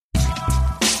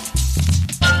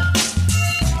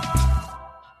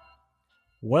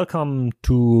Welcome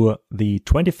to the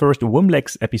 21st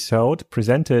Wimlex episode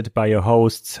presented by your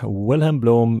hosts Wilhelm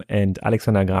Blom and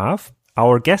Alexander Graf.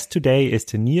 Our guest today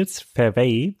is Niels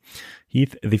Verwey.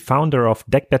 He's the founder of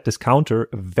Deckbed Discounter,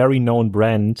 a very known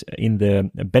brand in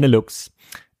the Benelux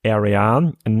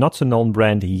area, a not so known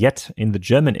brand yet in the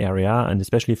German area, and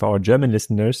especially for our German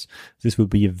listeners, this will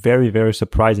be a very, very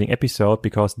surprising episode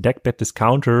because Deckbed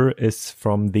Discounter is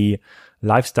from the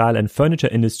lifestyle and furniture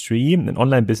industry, an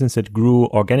online business that grew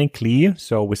organically,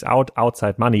 so without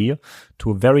outside money,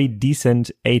 to a very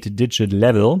decent 8-digit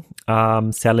level,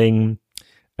 selling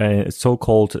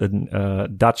so-called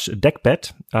Dutch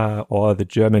deckbed or the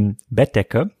German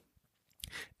Bettdecke.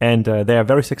 And they are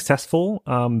very successful.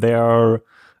 They are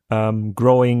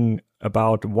growing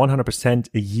about 100%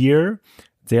 a year.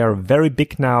 They are very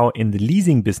big now in the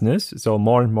leasing business. So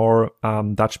more and more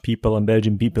Dutch people and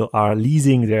Belgian people are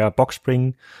leasing their box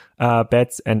spring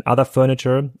beds and other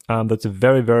furniture. That's a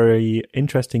very, very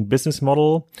interesting business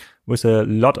model with a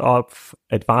lot of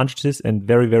advantages and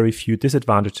very, very few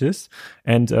disadvantages.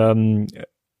 And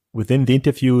within the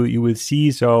interview, you will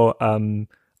see. So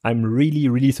I'm really,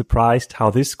 really surprised how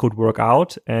this could work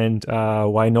out and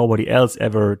why nobody else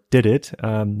ever did it.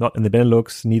 Not in the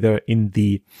Benelux, neither in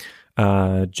the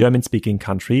German-speaking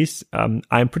countries.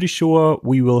 I'm pretty sure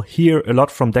we will hear a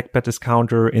lot from Deckbed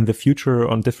Discounter in the future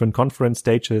on different conference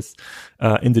stages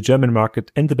in the German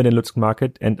market and the Benelux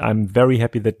market. And I'm very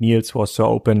happy that Niels was so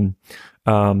open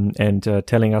and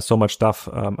telling us so much stuff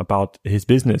about his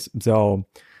business. So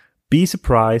be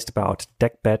surprised about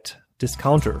Deckbed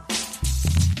Discounter.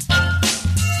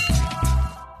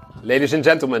 Ladies and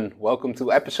gentlemen, welcome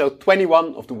to episode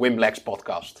 21 of the Wimlex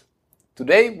podcast.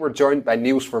 Today we're joined by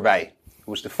Niels Verwey,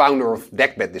 who is the founder of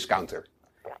Deckbed Discounter.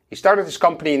 He started his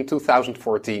company in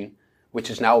 2014,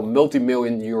 which is now a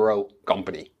multi-million euro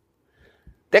company.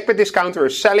 Deckbed Discounter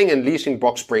is selling and leasing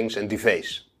box springs and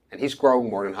duvets, and he's growing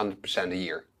more than 100% a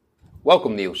year.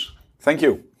 Welcome, Niels. Thank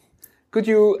you. Could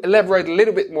you elaborate a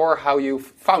little bit more how you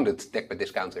founded Deckbed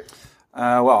Discounter?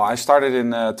 I started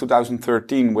in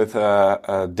 2013 with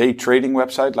a day trading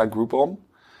website like Groupon.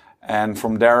 And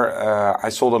from there, I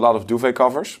sold a lot of duvet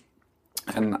covers.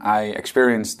 And I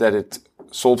experienced that it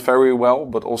sold very well,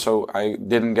 but also I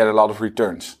didn't get a lot of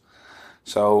returns.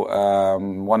 So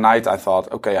one night I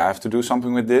thought, okay, I have to do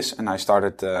something with this. And I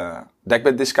started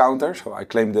Deckbed Discounter. So I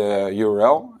claimed the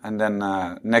URL. And then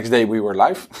next day we were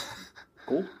live.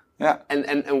 Cool. Yeah.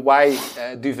 And why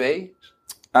duvet?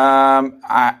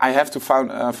 I have to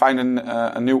find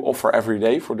a new offer every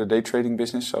day for the day trading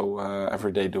business. So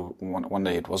every day, one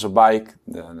day it was a bike,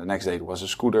 the next day it was a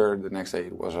scooter, the next day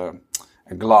it was a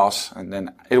glass, and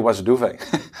then it was a duvet.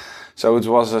 So it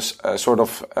was a sort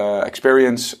of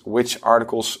experience which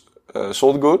articles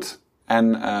sold good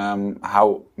and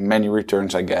how many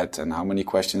returns I get and how many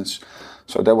questions.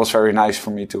 So that was very nice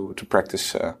for me to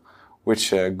practice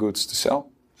which goods to sell.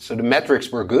 So the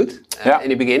metrics were good in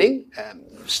the beginning.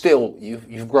 Still,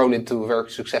 you've grown into a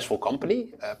very successful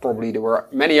company. Probably there were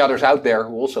many others out there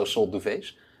who also sold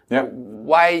duvets. Yeah.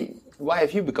 Why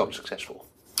have you become successful?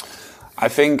 I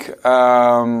think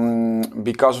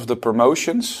because of the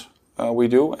promotions we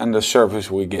do and the service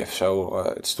we give.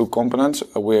 So it's two components.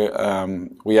 We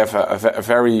have a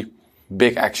very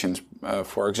big actions.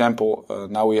 For example,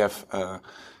 now we have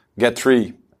get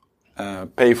 3,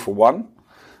 pay for 1.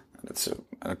 That's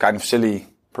a kind of silly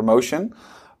promotion.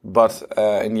 But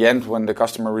in the end, when the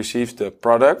customer receives the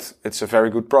product, it's a very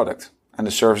good product. And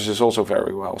the service is also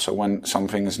very well. So when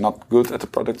something is not good at the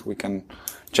product, we can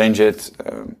change it.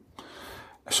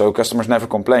 So customers never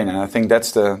complain. And I think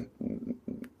that's the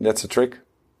trick.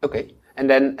 Okay. And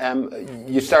then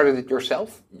you started it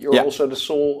yourself. You're also the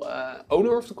sole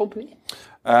owner of the company?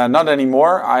 Not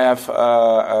anymore. I have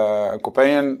a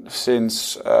companion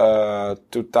since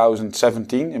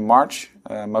 2017 in March,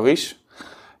 Maurice.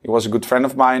 He was a good friend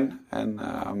of mine, and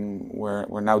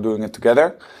we're now doing it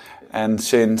together. And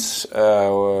since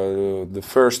the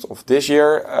first of this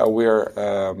year,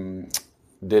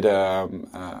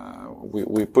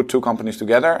 we put 2 companies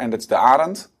together, and it's the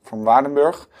Arend from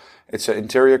Waardenburg. It's an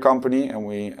interior company, and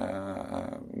we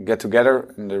get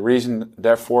together. And the reason,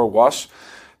 therefore, was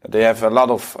that they have a lot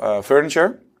of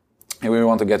furniture, and we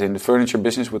want to get in the furniture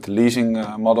business with the leasing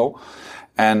model.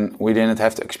 And we didn't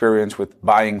have the experience with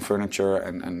buying furniture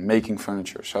and making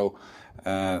furniture. So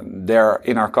they're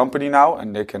in our company now,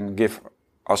 and they can give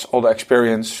us all the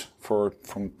experience from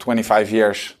 25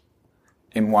 years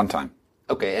in one time.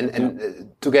 Okay,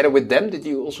 and together with them, did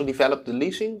you also develop the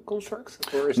leasing construct?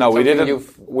 Or is no, we did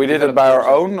it by our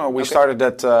own. We started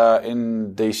that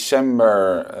in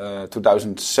December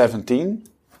 2017.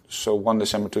 So 1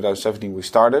 December 2017 we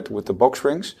started with the box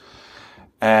springs.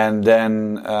 And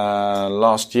then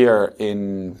last year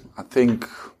in, I think,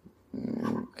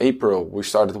 April, we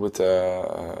started with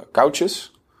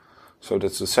couches. So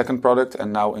that's the second product.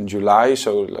 And now in July,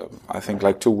 so I think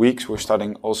like 2 weeks, we're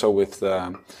starting also with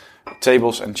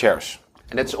tables and chairs.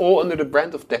 And that's all under the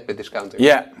brand of Dekbed Discounter?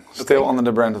 Yeah, still under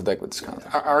the brand of Dekbed Discounter.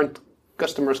 Aren't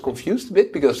customers confused a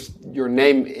bit? Because your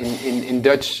name in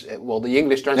Dutch, well, the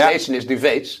English translation is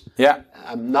Duveets. Yeah.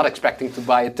 I'm not expecting to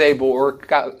buy a table or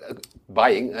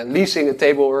leasing a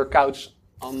table or a couch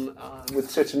on with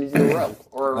such an URL.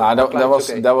 Or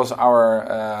that was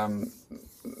our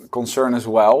concern as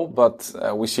well, but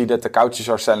we see that the couches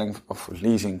are selling for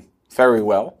leasing very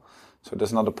well, so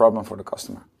that's not a problem for the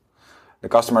customer. The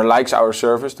customer likes our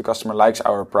service, the customer likes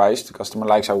our price, the customer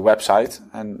likes our website,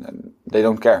 and they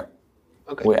don't care.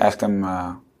 Okay. We ask them.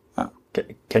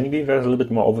 Can you give us a little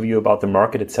bit more overview about the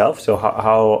market itself? So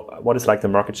what is like the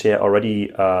market share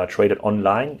already traded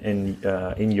online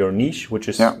in your niche, which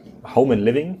is home and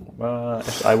living?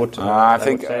 As I would. I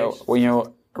think when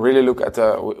you really look at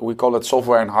we call it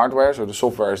software and hardware. So the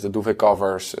software is the duvet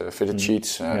covers, fitted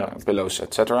sheets, pillows,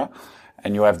 etc.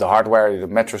 And you have the hardware, the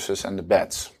mattresses and the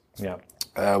beds. Yeah.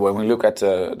 When we look at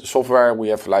the software, we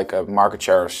have like a market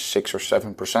share of 6 or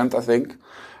 7%, I think,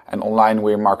 and online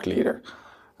we're market leader.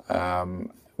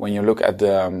 When you look at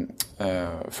the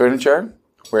furniture,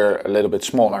 we're a little bit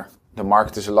smaller. The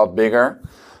market is a lot bigger,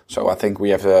 so I think we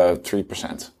have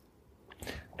 3%.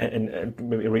 And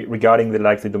regarding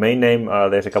the domain name,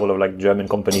 there's a couple of like German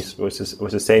companies with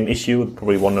the same issue.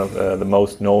 Probably one of the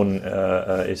most known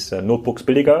is Notebooks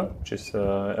Billiger, which is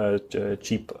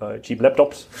cheap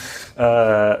laptops.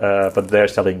 But they're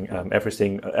selling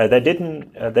everything. They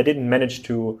didn't manage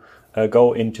to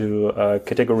go into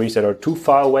categories that are too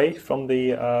far away from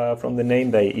the name.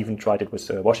 They even tried it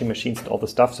with washing machines and all the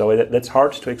stuff. So that's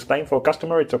hard to explain for a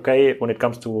customer. It's okay when it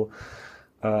comes to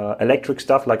electric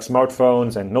stuff like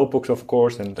smartphones and notebooks, of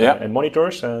course, and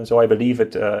monitors. And so I believe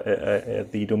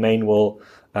the domain will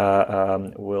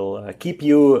keep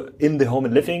you in the home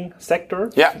and living sector.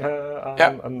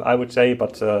 I would say,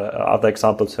 but other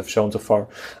examples have shown so far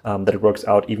that it works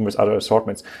out even with other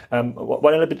assortments.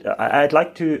 I'd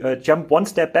like to jump one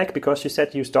step back because you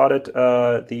said you started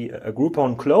the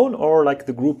Groupon clone or like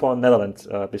the Groupon Netherlands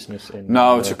business.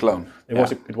 No, it's a clone.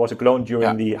 It was a clone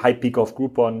during the high peak of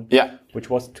Groupon. Which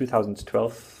was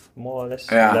 2012, more or less,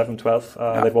 11, 12.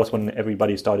 That was when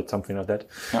everybody started something like that.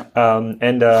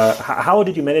 How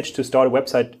did you manage to start a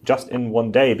website just in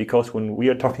one day? Because when we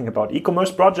are talking about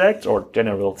e-commerce projects or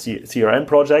general CRM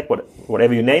project,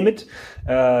 whatever you name it,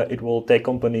 it will take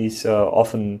companies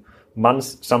often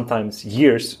months, sometimes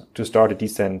years to start a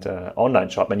decent online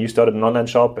shop. And you started an online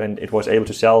shop and it was able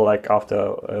to sell like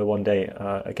after one day.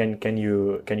 Can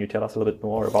you tell us a little bit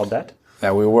more about that?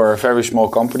 Yeah, we were a very small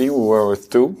company. We were with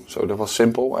 2, so that was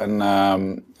simple. And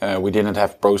we didn't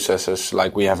have processes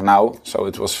like we have now. So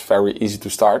it was very easy to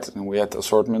start. And we had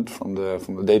assortment from the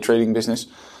day trading business.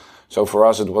 So for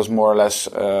us, it was more or less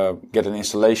get an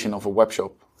installation of a web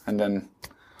shop and then.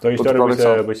 So you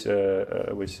started with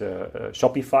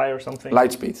Shopify or something?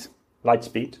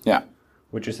 Lightspeed? Yeah.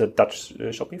 Which is a Dutch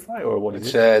Shopify or what is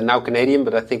it? It's now Canadian,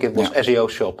 but I think it was SEO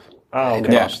Shop. In the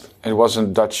past. It was a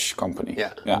Dutch company.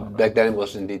 Back then it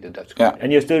was indeed a Dutch company.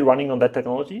 And you're still running on that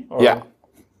technology? Or? Yeah.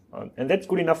 And that's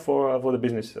good enough for the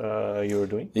business you were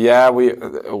doing? Yeah,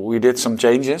 we did some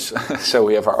changes. So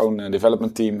we have our own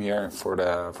development team here for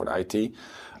the IT.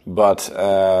 But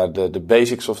the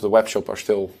basics of the web shop are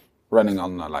still running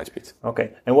on Lightspeed.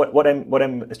 Okay, and what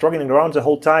I'm struggling around the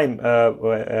whole time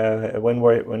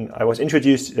when I was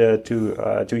introduced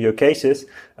to your cases,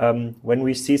 when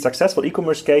we see successful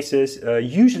e-commerce cases,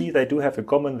 usually they do have in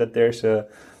common that there's a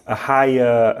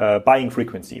high buying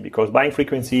frequency, because buying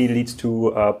frequency leads to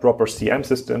a proper CRM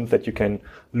system that you can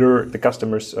lure the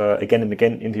customers again and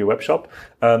again into your web shop.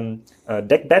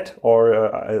 Dekbed,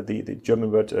 or the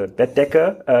German word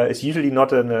Bettdecke, is usually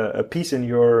not a piece in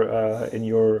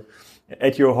your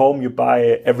at your home you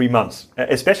buy every month.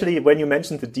 Especially when you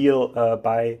mentioned the deal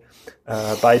buy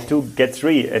 2 get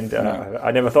 3, and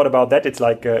I never thought about that. It's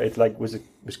like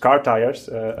with car tires,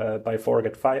 buy 4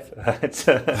 get 5.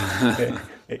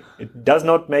 It does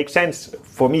not make sense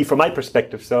for me from my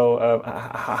perspective. So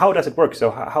how does it work?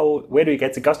 So where do you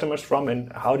get the customers from,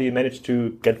 and how do you manage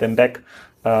to get them back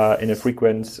in a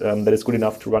frequency that is good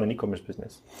enough to run an e-commerce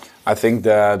business? I think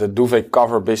the duvet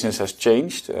cover business has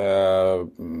changed.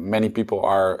 Many people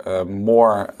are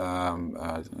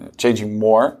changing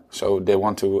more, so they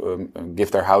want to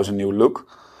give their house a new look,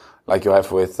 like you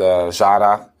have with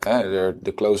Zara.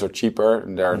 The clothes are cheaper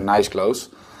and they're nice clothes.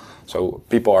 So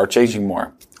people are changing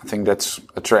more. I think that's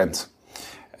a trend.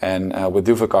 And with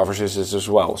duvet covers is this as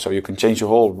well. So you can change the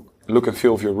whole look and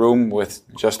feel of your room with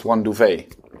just one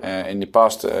duvet. In the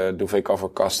past, a duvet cover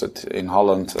costed in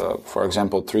Holland, for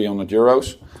example,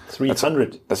 €300.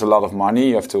 300? That's a lot of money.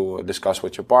 You have to discuss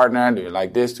with your partner. Do you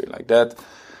like this? Do you like that?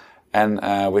 And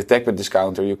with Dekbed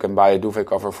Discounter, you can buy a duvet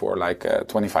cover for like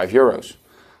 €25.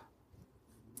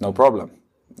 No problem.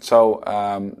 So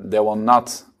they will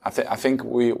not... I think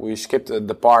we skipped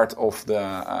the part of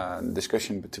the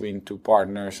discussion between two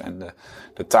partners and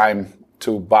the time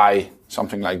to buy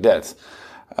something like that.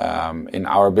 In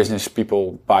our business,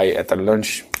 people buy at their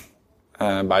lunch,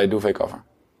 buy a duvet cover.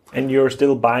 And you're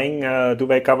still buying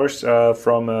duvet covers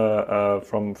from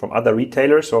other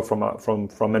retailers or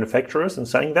from manufacturers and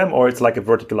selling them, or it's like a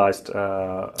verticalized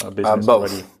business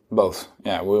already? Both.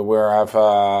 Yeah, we have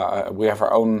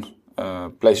our own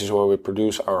places where we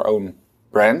produce our own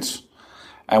brands,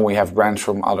 and we have brands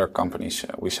from other companies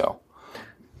we sell.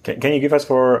 Can you give us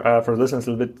for listeners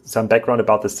a little bit some background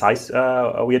about the size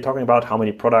we are talking about? How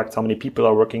many products, how many people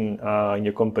are working in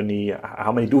your company?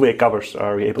 How many duvet covers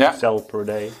are you able to sell per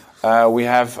day? We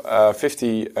have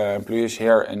 50 employees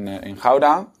here in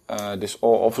Gouda. This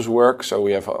all office work. So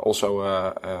we have also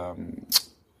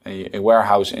a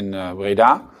warehouse in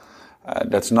Breda.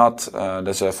 That's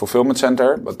a fulfillment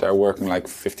center, but they're working like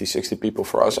 50, 60 people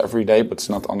for us every day, but it's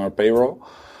not on our payroll.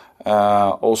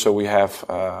 Also, we have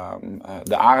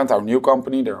the Arend, our new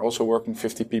company. They're also working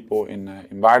 50 people in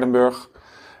Waardenburg.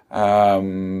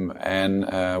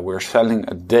 And we're selling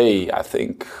a day, I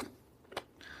think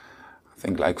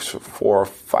like 4,000 or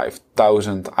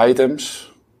 5,000 items.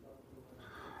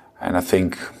 And I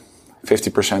think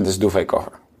 50% is duvet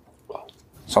cover.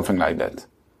 Something like that.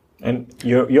 And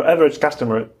your average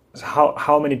customer,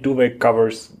 how many duvet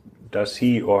covers does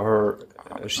he or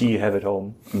she have at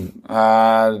home?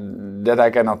 That I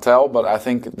cannot tell, but I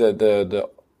think the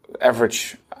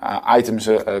average items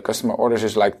a customer orders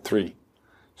is like 3.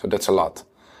 So that's a lot.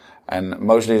 And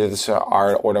mostly that's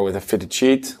our order with a fitted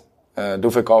sheet,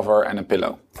 duvet cover and a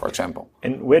pillow, for example.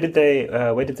 And where did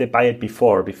they buy it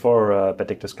before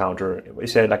Dekbed Discounter?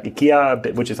 Is there like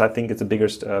IKEA, which is I think it's the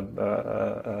biggest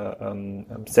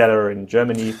seller in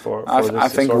Germany for this? I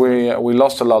think we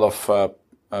lost a lot of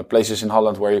places in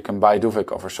Holland where you can buy duvet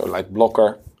covers. So like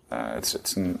Blokker,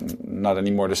 it's not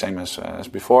anymore the same as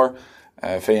before.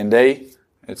 V&D,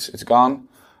 it's gone.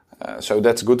 So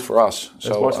that's good for us.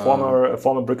 That was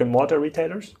former brick and mortar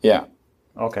retailers? Yeah.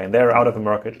 Okay, and they're out of the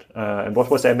market. And what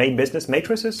was their main business?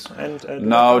 Mattresses and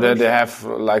no, they have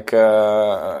like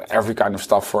every kind of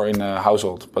stuff for in a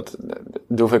household. But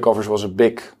duvet covers was a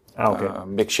big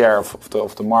share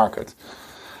of the market.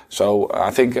 So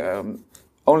I think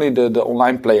only the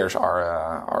online players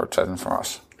are threatened for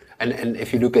us. And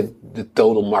if you look at the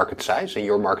total market size and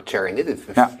your market share in it, if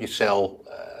you sell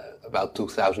about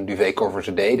 2,000 duvet covers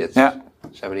a day, that's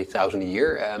 70,000 a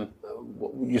year.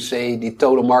 What would you say the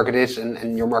total market is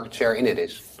and your market share in it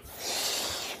is?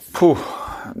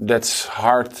 That's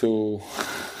hard to...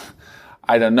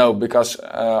 I don't know, because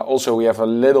also we have a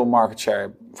little market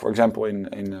share, for example,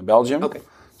 in Belgium. Okay.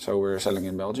 So we're selling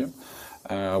in Belgium.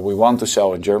 We want to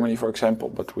sell in Germany, for example,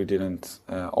 but we didn't.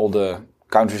 All the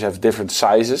countries have different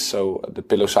sizes. So the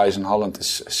pillow size in Holland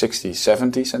is 60,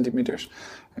 70 centimeters.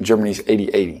 And Germany is 80,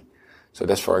 80. So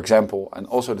that's for example. And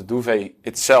also the duvet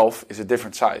itself is a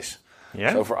different size.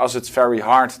 Yeah. So for us, it's very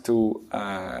hard to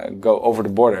go over the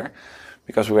border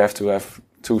because we have to have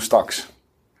 2 stocks.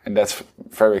 And that's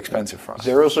very expensive for us. Is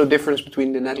there also a difference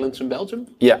between the Netherlands and Belgium?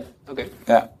 Yeah. Okay.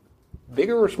 Yeah.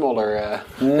 Bigger or smaller?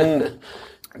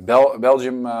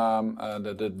 Belgium,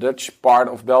 the Dutch part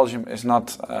of Belgium is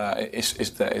not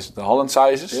is the Holland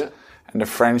sizes, and the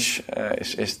French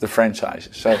is the French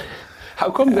sizes. So, how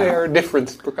come they are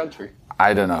different per country?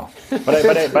 I don't know. But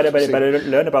I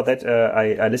learned about that.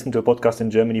 I listened to a podcast in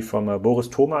Germany from Boris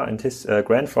Thoma, and his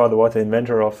grandfather was the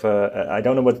inventor of, I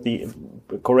don't know what the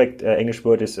correct English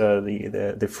word is,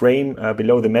 the frame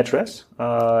below the mattress.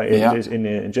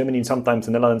 In Germany and sometimes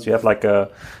in the Netherlands you have like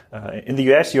in the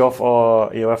US you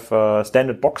have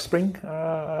standard box spring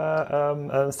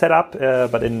set up,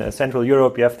 but in Central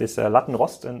Europe you have this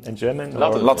Lattenrost in German.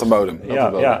 Lattenbodem.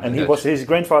 And his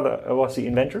grandfather was the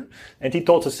inventor, and he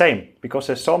told the same. Because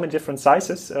there's so many different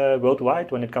sizes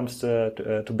worldwide when it comes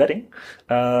to bedding,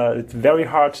 it's very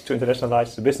hard to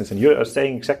internationalize the business, and you are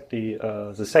saying exactly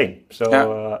the same. So,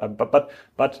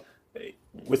 but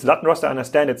with Lattenrost, I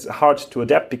understand it's hard to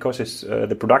adapt because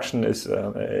the production is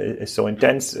so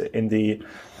intense. In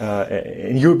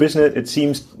your business, it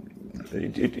seems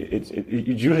it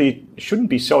usually shouldn't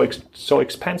be so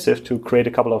expensive to create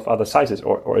a couple of other sizes,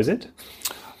 or is it?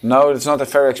 No, it's not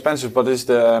very expensive, but it's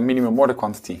the minimum order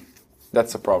quantity.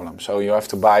 That's the problem. So you have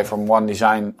to buy from one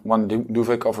design, one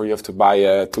duvet cover, you have to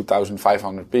buy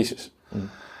 2,500 pieces.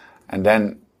 And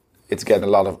then it's getting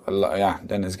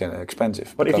then it's getting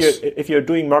expensive. But if you're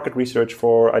doing market research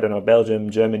for, I don't know, Belgium,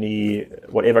 Germany,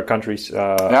 whatever countries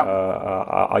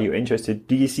are you interested,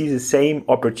 do you see the same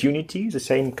opportunity, the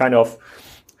same kind of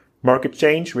market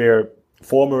change where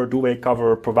former duvet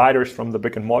cover providers from the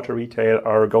brick and mortar retail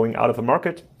are going out of the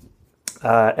market,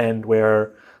 and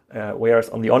whereas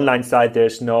on the online side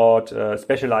there's not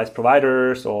specialized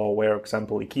providers, or where, for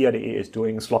example, IKEA is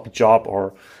doing a sloppy job,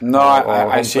 or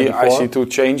I see two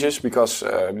changes, because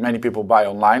many people buy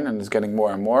online and it's getting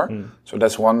more and more. So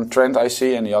that's one trend I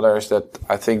see, and the other is that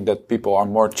I think that people are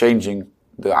more changing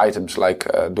the items like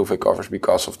duvet covers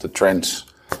because of the trends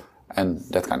and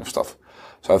that kind of stuff.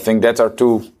 So I think that are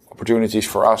two opportunities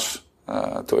for us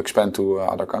to expand to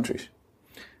other countries.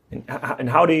 And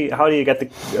how do you get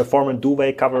the former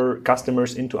duvet cover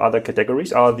customers into other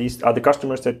categories? Are the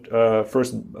customers that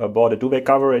first bought a duvet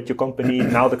cover at your company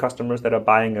now the customers that are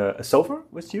buying a sofa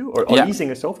with you, or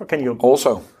leasing a sofa? Can you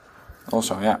also,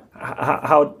 yeah.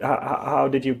 How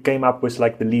did you came up with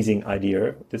like the leasing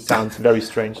idea? This sounds very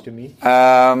strange to me.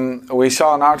 We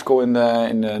saw an article in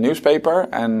the newspaper,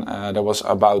 and that was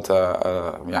about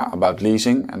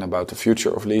leasing and about the future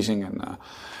of leasing, and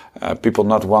people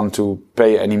not want to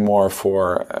pay anymore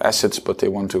for assets, but they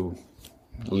want to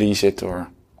lease it or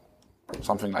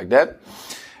something like that.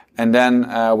 And then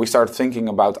we started thinking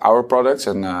about our products,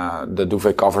 and the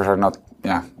duvet covers are not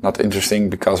interesting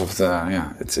because of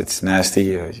it's nasty.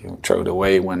 You throw it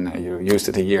away when you used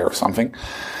it a year or something.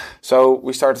 So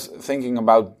we started thinking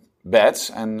about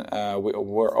beds, and we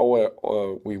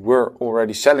were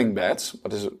already selling beds,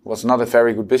 but it was not a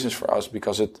very good business for us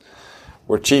because it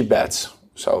were cheap beds.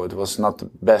 So it was not the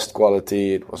best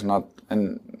quality. It was not,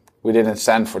 and we didn't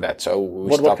stand for that. So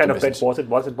we stopped. What kind of bed was it?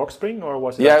 Was it box spring or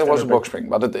was it? Yeah, it was a box spring,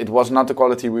 but it was not the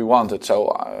quality we wanted.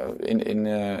 So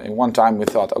in one time we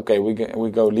thought, okay, we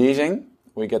go leasing.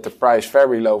 We get the price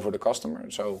very low for the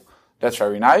customer, so that's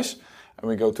very nice. And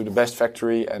we go to the best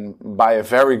factory and buy a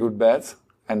very good bed,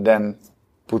 and then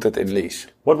put it in lease.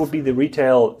 What would be the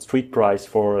retail street price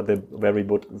for the very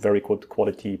good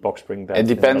quality box spring bed? It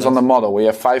depends on the model. We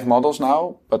have 5 models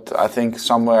now, but I think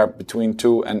somewhere between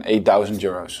 2,000 and 8,000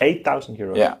 euros. 8,000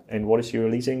 euros? Yeah. And what is your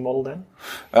leasing model then?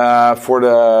 For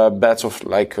the beds of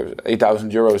like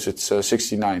 8,000 euros, it's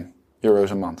 69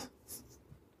 euros a month.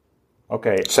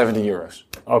 Okay. 70 euros.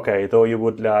 Okay, so you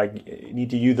would need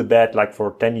to use the bed like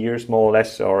for 10 years more or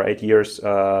less, or 8 years,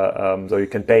 so you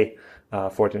can pay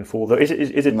for it in full. So is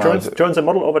it turns a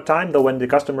model over time, though, when the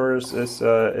customer is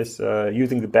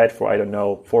using the bed for, I don't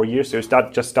know, 4 years, so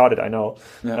just started, I know.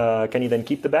 Yeah. Can you then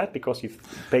keep the bed because you've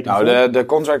paid in full? No, the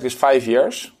contract is 5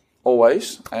 years,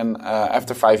 always. And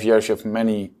after 5 years, you have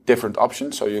many different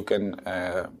options, so you can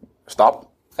stop.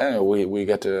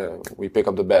 We pick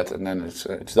up the bed and then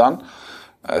it's done.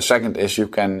 Second is you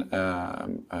can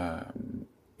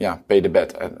pay the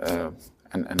bed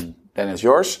and then it's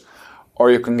yours. Or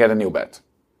you can get a new bed.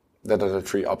 That are the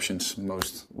 3 options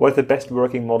most. What's the best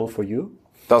working model for you?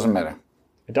 Doesn't matter.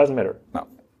 It doesn't matter? No.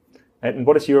 And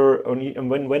what is your...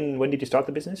 When did you start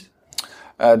the business?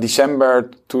 December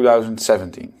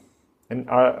 2017. And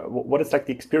what is like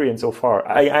the experience so far?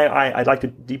 I'd like to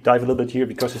deep dive a little bit here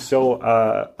because it's so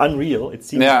unreal. It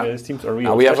seems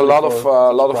unreal. We have a lot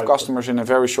of customers in a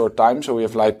very short time. So we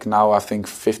have like now I think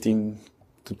 15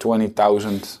 to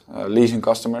 20,000 leasing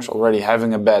customers already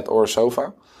having a bed or a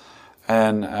sofa,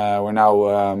 and we're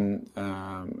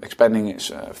now expanding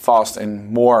fast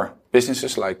in more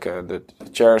businesses like the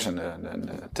chairs and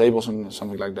the tables and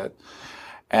something like that.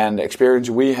 And the experience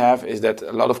we have is that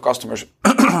a lot of customers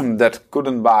that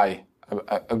couldn't buy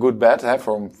a good bed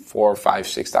from 4,000, 5,000,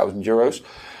 6,000 euros,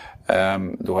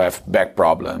 who have back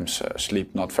problems,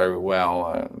 sleep not very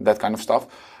well, that kind of stuff,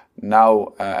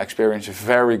 now experience a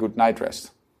very good night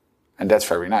rest, and that's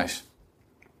very nice.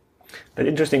 That's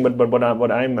interesting, but what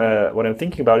I'm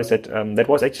thinking about is that that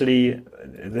was actually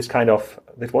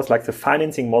that was like the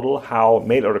financing model how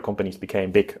mail order companies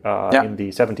became big in the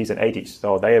 70s and 80s.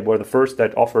 So they were the first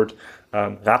that offered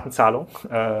Ratenzahlung,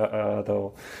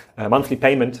 the monthly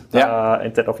payment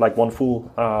instead of like one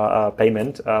full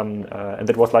payment, and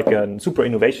that was like a super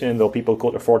innovation. Though people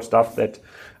could afford stuff that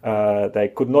they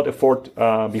could not afford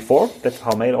before. That's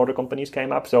how mail order companies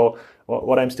came up. So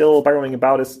what I'm still borrowing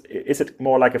about is it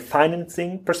more like a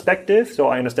financing perspective? So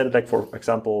I understand it like, for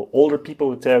example, older people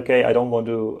would say, okay, I don't want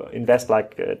to invest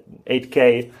like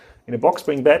 8K in a box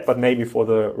spring bed, but maybe for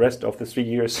the rest of the 3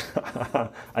 years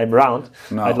I'm around.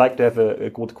 No. I'd like to have a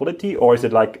good quality, or is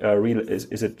it like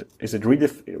is it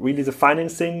really the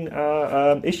financing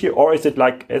issue, or is it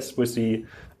like as with the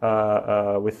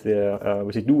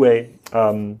Duet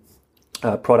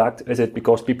product? Is it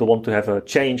because people want to have a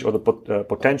change or the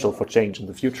potential for change in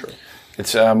the future?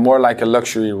 It's more like a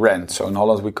luxury rent. So in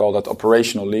Holland we call that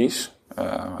operational lease.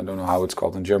 I don't know how it's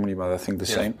called in Germany, but I think the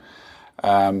same.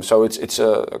 So it's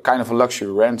a kind of a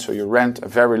luxury rent. So you rent a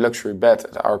very luxury bed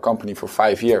at our company for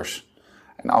 5 years.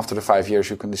 And after the 5 years,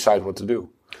 you can decide what to do.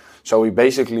 So we're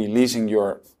basically leasing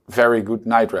your very good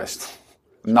night rest,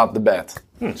 not the bed.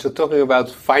 So talking about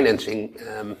financing,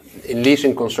 in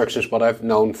leasing constructions, what I've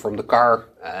known from the car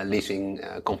leasing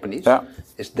companies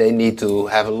is they need to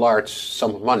have a large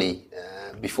sum of money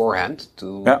beforehand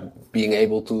to being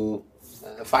able to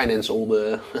finance all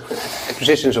the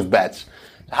acquisitions of beds.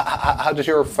 How does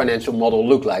your financial model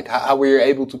look like? How were you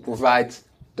able to provide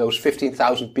those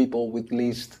 15,000 people with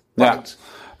leased products?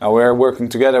 Now we're working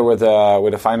together with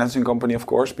a financing company, of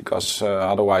course, because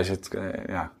otherwise it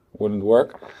wouldn't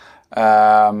work.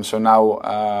 So now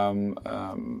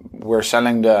we're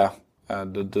selling the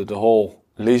whole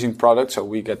leasing product. So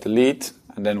we get the lead,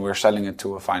 and then we're selling it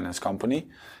to a finance company.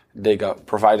 They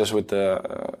provide us with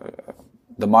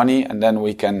the money, and then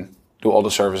we can do all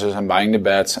the services and buying the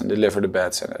beds and deliver the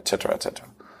beds, and et cetera, et cetera.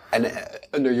 And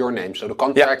under your name, so the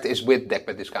contract is with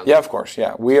Dekbed Discount? Yeah, of course,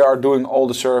 yeah. We are doing all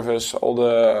the service, all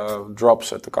the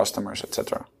drops at the customers, et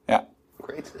cetera. Yeah.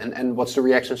 Great. And what's the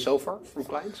reaction so far from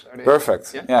clients? Are they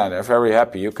perfect. Yeah, they're very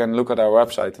happy. You can look at our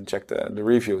website and check the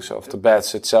reviews of the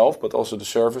beds itself, but also the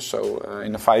service. So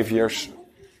in the 5 years,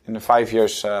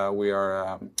 we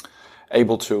are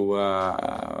able to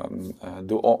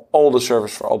do all the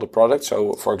service for all the products.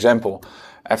 So, for example,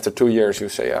 after 2 years, you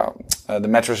say the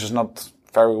mattress is not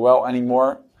very well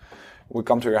anymore. We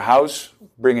come to your house,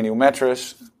 bring a new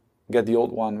mattress, get the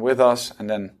old one with us, and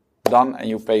then done, and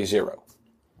you pay 0.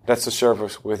 That's the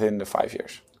service within the 5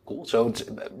 years. Cool. So it's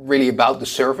really about the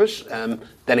service.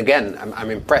 Then again,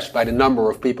 I'm impressed by the number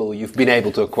of people you've been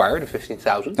able to acquire, the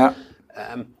 15,000. Yeah.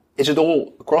 Is it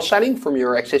all cross-selling from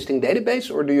your existing database,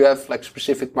 or do you have like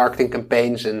specific marketing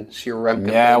campaigns and CRM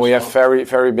campaigns? Yeah, we have very,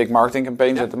 very big marketing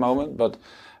campaigns at the moment, but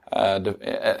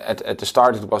at the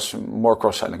start it was more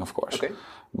cross-selling, of course. Okay.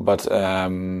 But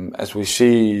as we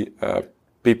see,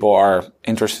 people are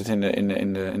interested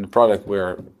in the product.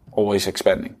 We're always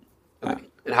expanding. Okay.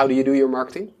 And how do you do your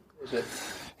marketing? Is it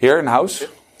here in house? Yeah.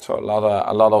 So a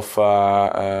lot of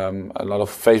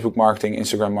Facebook marketing,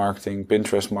 Instagram marketing,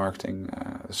 Pinterest marketing.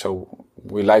 So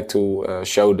we like to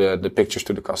show the pictures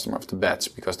to the customer of the beds,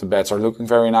 because the beds are looking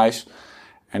very nice,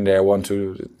 and they want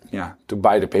to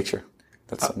buy the picture.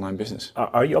 That's online business.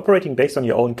 Are you operating based on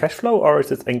your own cash flow, or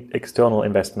is it external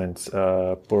investments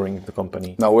pouring the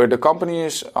company? No, the company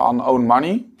is on own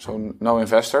money, so no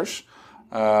investors.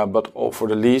 But for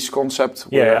the lease concept,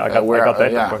 I got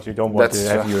that. Of course, you don't want to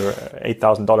have your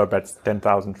 $8,000 bets,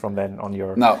 10,000 from then on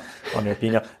your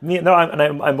P&L. No,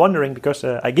 I'm wondering, because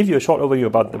I give you a short overview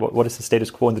about what is the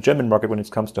status quo in the German market when it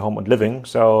comes to home and living.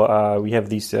 So we have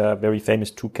these very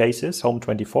famous 2 cases,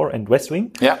 Home24 and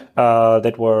Westwing,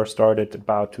 that were started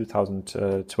about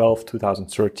 2012,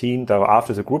 2013, though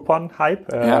after the Groupon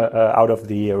hype out of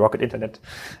the Rocket Internet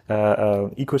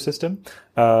ecosystem.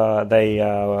 They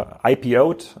IPO'd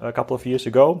a couple of years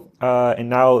ago, and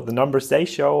now the numbers they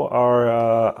show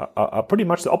are pretty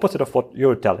much the opposite of what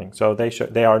you're telling. So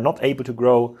they are not able to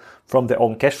grow from their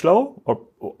own cash flow,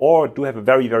 or do have a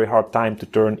very, very hard time to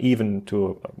turn even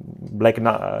to black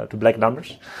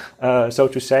numbers, so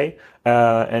to say.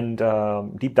 And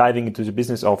deep diving into the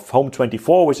business of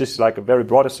Home24, which is like a very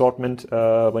broad assortment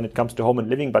when it comes to home and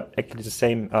living, but actually the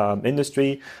same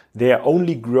industry. They are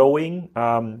only growing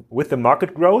with the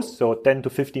market growth, so 10 to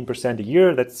 15% a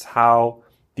year. That's how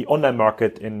the online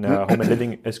market in home and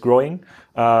living is growing,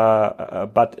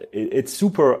 but it's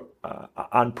super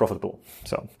unprofitable.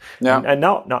 So, and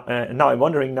now I'm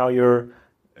wondering. Now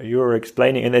you're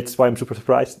explaining, and that's why I'm super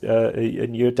surprised.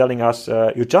 And you're telling us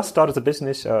you just started the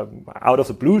business out of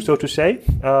the blue, so to say,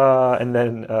 and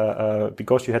then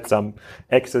because you had some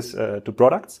access to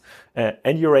products,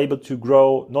 and you're able to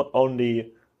grow not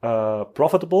only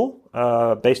profitable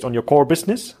based on your core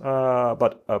business,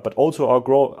 but also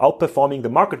outperforming the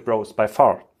market growth by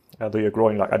far. Though you're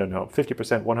growing like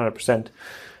 50%, 100%.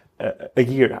 A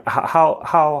year.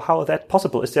 How is that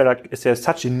possible? Is there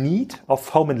such a need of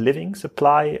home and living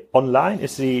supply online?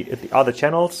 Is the other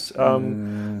channels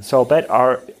so bad?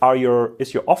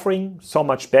 Is your offering so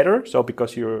much better? So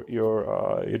because your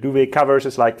duvet covers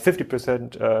is like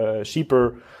 50%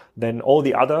 cheaper than all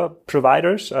the other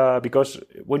providers. Because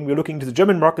when we're looking to the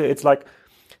German market, it's like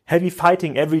heavy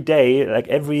fighting every day. Like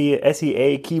every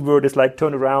SEA keyword is like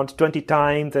turned around 20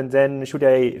 times, and then should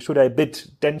I bid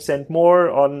 10 cent more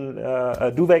on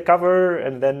a duvet cover,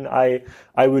 and then I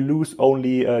will lose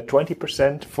only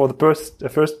 20% for the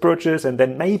first purchase, and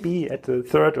then maybe at the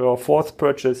third or fourth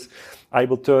purchase I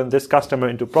will turn this customer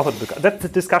into profitable. That's the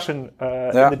discussion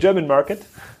in the German market,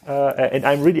 and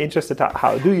I'm really interested.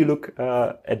 How do you look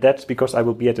at that? Because I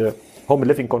will be at a home and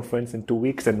living conference in 2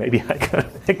 weeks, and maybe I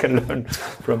can learn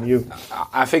from you.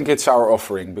 I think it's our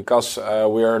offering, because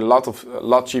we are a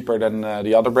lot cheaper than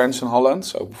the other brands in Holland.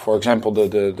 So, for example,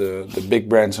 the big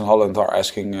brands in Holland are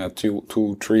asking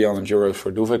 200-300 euros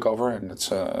for duvet cover, and it's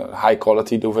high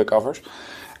quality duvet covers,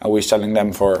 and we're selling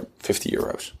them for 50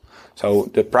 euros. So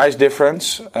the price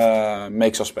difference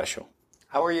makes us special.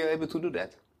 How are you able to do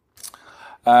that?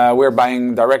 We're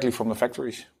buying directly from the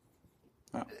factories.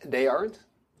 Yeah. They aren't?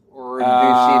 Or do you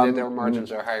see that their margins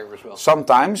are higher as well?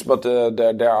 Sometimes, but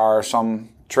there are some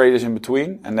traders in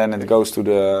between, and then it goes to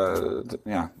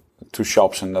to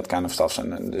shops and that kind of stuff.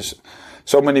 And then there's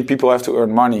so many people have to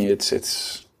earn money.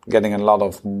 It's getting a lot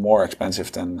of more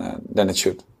expensive than it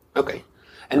should. Okay.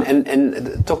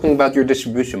 And talking about your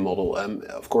distribution model,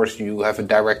 of course you have a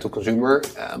direct-to-consumer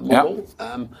model.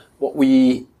 Yeah. What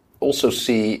we also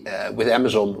see with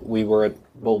Amazon, we were at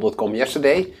bol.com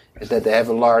yesterday, is that they have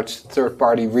a large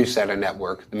third-party reseller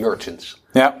network, the merchants.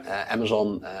 Yeah.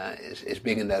 Amazon is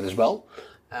big in that as well.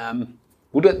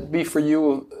 Would that be for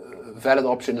you a valid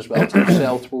option as well to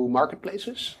sell through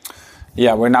marketplaces?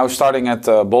 Yeah, we're now starting at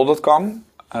bol.com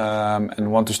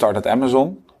and want to start at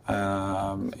Amazon.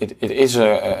 It is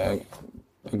a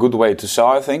good way to sell,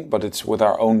 I think, but it's with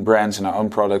our own brands and our own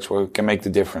products where we can make the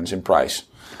difference in price.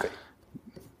 Okay.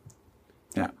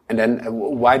 Yeah. And then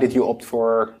why did you opt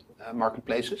for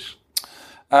marketplaces?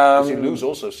 Because you lose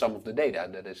also some of the data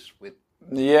that is with...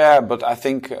 Yeah, but I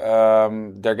think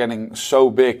they're getting so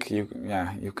big.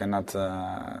 You cannot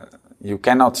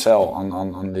sell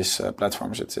on these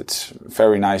platforms. It's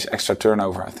very nice extra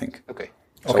turnover, I think. Okay.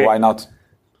 So why not?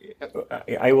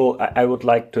 I would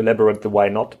like to elaborate the why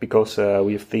not, because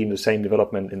we've seen the same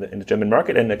development in the German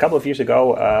market. And a couple of years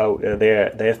ago,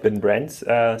 there have been brands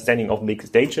standing on big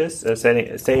stages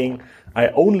saying, I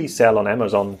only sell on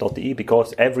Amazon.de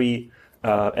because every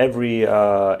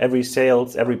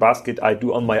sales, every basket I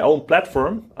do on my own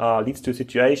platform leads to a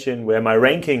situation where my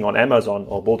ranking on Amazon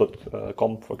or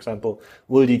bol.com, for example,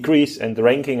 will decrease, and the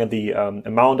ranking and the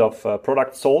amount of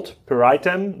products sold per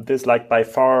item, this like by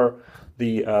far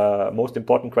the most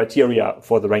important criteria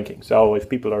for the ranking. So if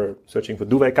people are searching for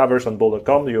duvet covers on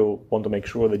bol.com, you want to make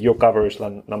sure that your cover is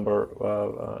number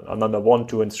 1,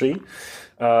 2, and 3.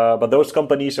 But those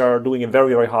companies are doing a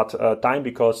very, very hard time,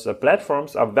 because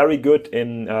platforms are very good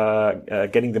in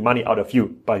getting the money out of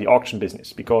you by the auction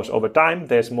business. Because over time,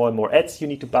 there's more and more ads you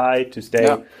need to buy to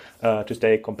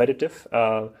stay competitive.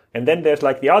 And then there's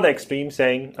like the other extreme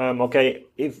saying, okay,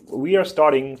 if we are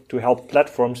starting to help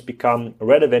platforms become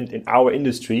relevant in our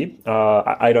industry,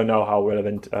 I don't know how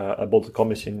relevant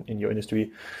bol.com is in your industry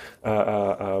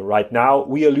right now.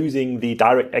 We are losing the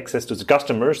direct access to the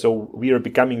customer, so we are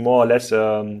becoming more or less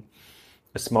a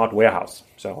smart warehouse.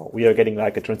 So we are getting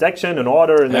like a transaction, an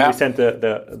order, and then we send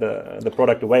the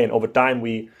product away. And over time,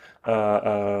 we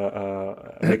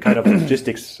a kind of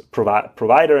logistics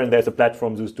provider, and there's a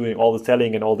platform who's doing all the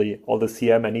selling and all the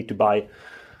CM. I need to buy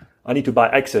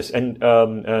access, and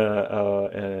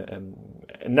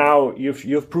now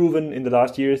you've proven in the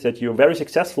last years that you're very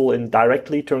successful in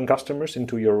directly turn customers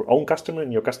into your own customer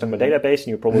in your customer database, and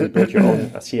you probably built your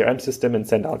own CRM system and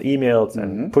send out emails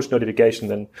and push notifications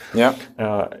and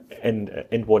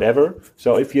whatever.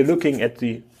 So if you're looking at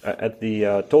the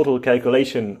total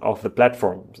calculation of the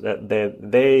platforms, that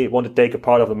they want to take a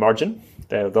part of the margin.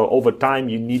 Though over time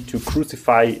you need to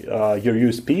crucify your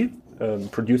USP,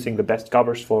 producing the best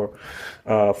covers for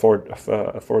a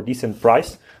decent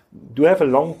price. Do you have a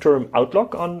long-term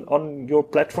outlook on your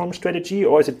platform strategy,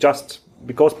 or is it just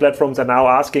because platforms are now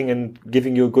asking and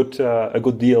giving you a good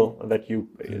deal that you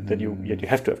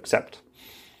have to accept?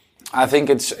 I think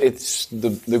it's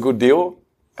the good deal,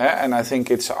 and I think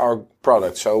it's our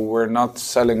product. So we're not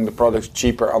selling the products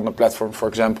cheaper on the platform, for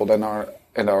example, than our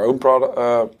own product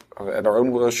at our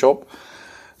own shop.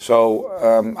 So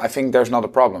I think there's not a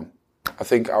problem. I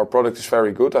think our product is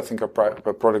very good. I think our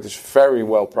product is very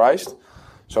well priced.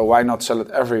 So why not sell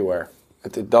it everywhere?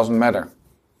 It doesn't matter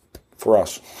for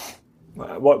us.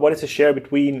 What is the share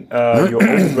between your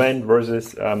own brand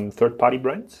versus third-party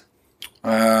brands?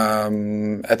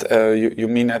 You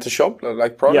mean at the shop,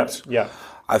 like products? Yeah.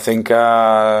 I think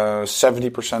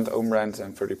 70% own brand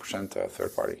and 30%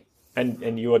 third party. And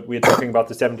we're talking about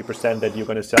the 70% that you're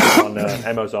going to sell on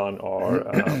Amazon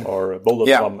or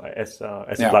Bol.com as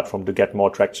a platform to get more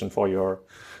traction for your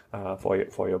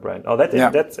brand. Oh,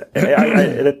 that's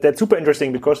super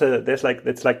interesting because it's like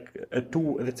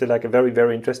a very,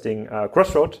 very interesting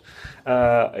crossroad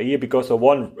here, because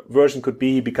one version could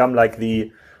become like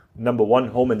the number one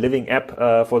home and living app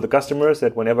for the customers,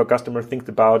 that whenever a customer thinks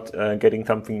about getting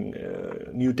something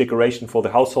new decoration for the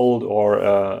household or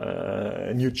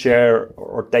a new chair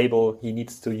or table, he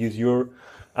needs to use your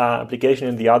application.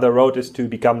 And the other road is to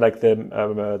become like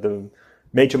the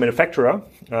major manufacturer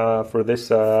for this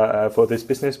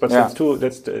business, but that's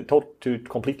two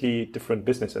completely different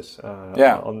businesses on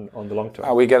the long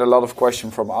term. We get a lot of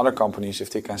questions from other companies if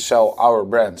they can sell our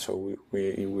brand. So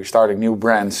we're starting new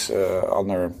brands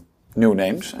under new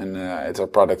names, and it's our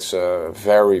products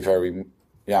very, very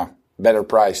better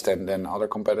priced than other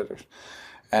competitors.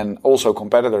 And also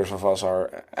competitors of us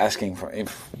are asking for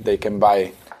if they can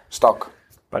buy stock.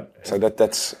 So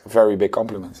that's a very big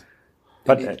compliment.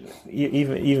 But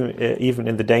even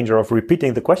in the danger of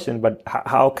repeating the question, but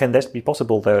how can this be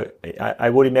possible? Though I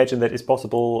would imagine that it's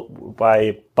possible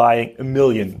by buying 1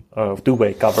 million of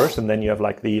duvet covers, and then you have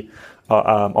like the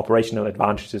operational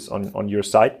advantages on your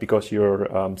side, because you're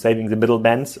saving the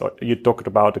middlemen. You talked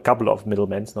about a couple of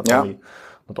middlemen, not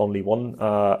only one.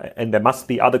 And there must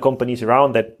be other companies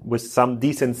around that with some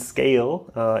decent scale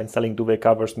in selling duvet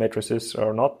covers, mattresses,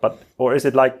 or not. Or is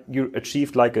it like you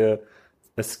achieved like a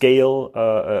scale,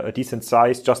 a decent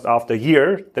size just after a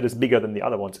year that is bigger than the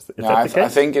other ones? Is that the case? I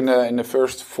think in the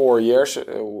first 4 years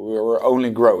we were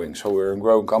only growing. So we're a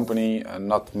growing company and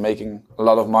not making a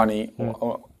lot of money,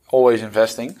 always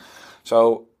investing.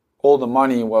 So all the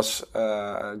money was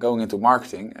going into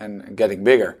marketing and getting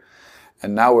bigger.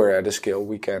 And now we're at a scale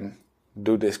we can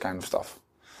do this kind of stuff.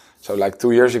 So like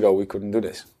 2 years ago we couldn't do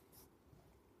this.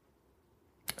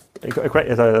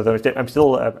 I'm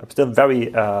still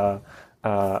very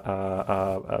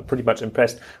pretty much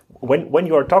impressed. When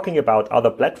you are talking about other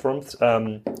platforms,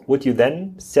 would you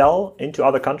then sell into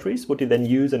other countries? Would you then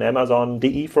use an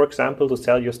Amazon.de, for example, to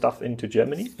sell your stuff into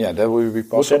Germany? Yeah, that would be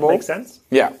possible. Would that make sense?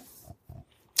 Yeah.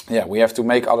 Yeah, we have to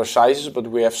make other sizes, but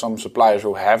we have some suppliers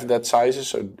who have that sizes,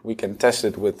 so we can test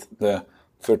it with the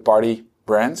third-party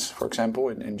brands, for example,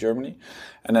 in Germany.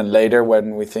 And then later,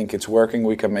 when we think it's working,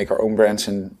 we can make our own brands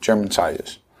in German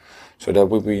sizes. So that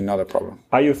would be not a problem.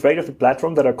 Are you afraid of the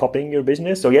platform that are copying your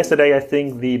business? So yesterday, I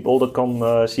think the Bol.com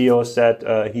CEO said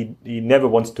he never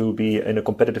wants to be in a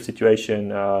competitive situation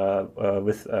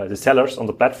with the sellers on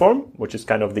the platform, which is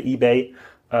kind of the eBay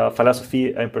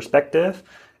philosophy and perspective.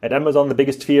 At Amazon, the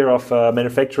biggest fear of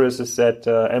manufacturers is that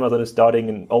Amazon is starting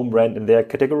an own brand in their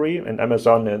category, and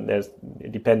Amazon,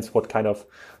 it depends what kind of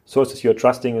sources you're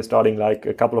trusting, is starting like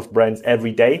a couple of brands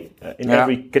every day in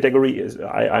every category.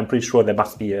 I'm pretty sure there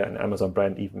must be an Amazon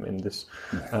brand even in this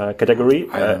category.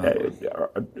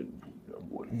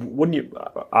 Wouldn't you?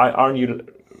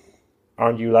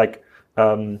 Aren't you like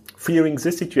fearing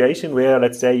this situation where,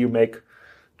 let's say, you make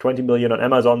 20 million on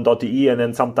Amazon.de, and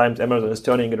then sometimes Amazon is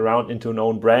turning it around into an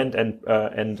own brand and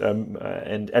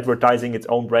advertising its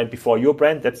own brand before your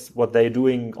brand? That's what they're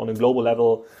doing on a global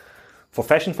level for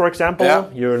fashion, for example. Yeah.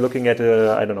 You're looking at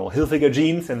Hilfiger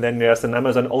jeans, and then there's an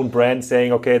Amazon own brand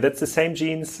saying, okay, that's the same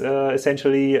jeans,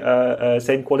 essentially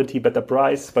same quality, better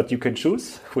price, but you can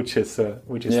choose, which is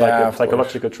like a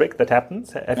psychological trick that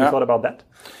happens. Have you thought about that?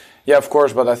 Yeah, of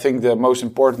course, but I think the most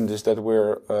important is that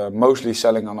we're mostly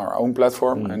selling on our own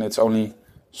platform, and it's only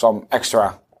some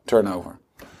extra turnover.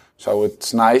 So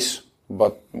it's nice,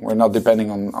 but we're not depending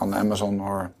on Amazon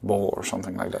or Bol or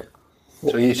something like that.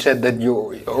 So you said that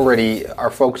you already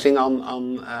are focusing on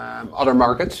other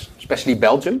markets, especially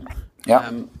Belgium.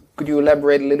 Yeah. Could you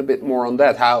elaborate a little bit more on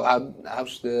that?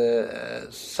 How's the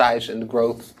size and the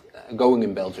growth going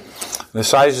in Belgium? The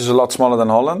size is a lot smaller than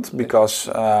Holland because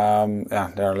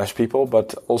there are less people,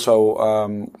 but also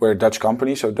we're a Dutch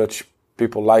company, so Dutch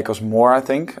people like us more, I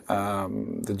think.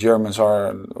 The Germans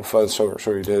are,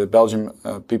 the Belgian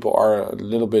people are a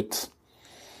little bit,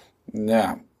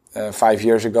 5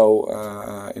 years ago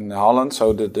in Holland,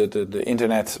 so the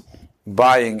internet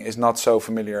buying is not so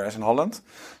familiar as in Holland,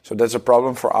 so that's a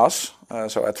problem for us.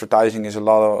 So advertising is a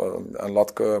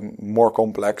lot more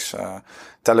complex.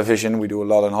 Television, we do a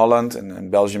lot in Holland, and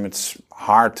in Belgium it's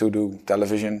hard to do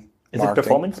television. Is marketing. It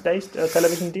performance-based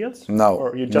television deals? No.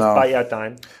 Or you just buy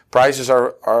airtime? Prices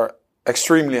are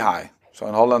extremely high. So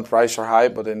in Holland prices are high,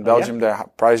 but in Belgium their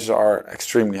prices are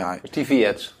extremely high. TV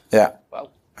ads? Yeah.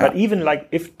 Wow. But even like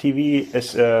if TV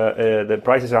is the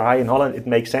prices are high in Holland, it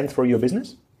makes sense for your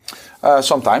business?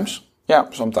 Sometimes. Yeah,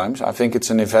 sometimes. I think it's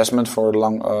an investment for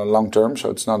long term, so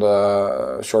it's not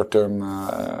a short term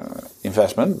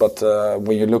investment. But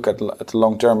when you look at the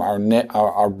long term,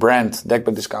 our brand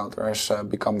Dekbed Discounter has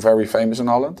become very famous in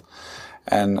Holland,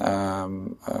 and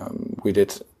we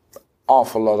did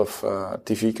awful lot of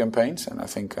TV campaigns, and I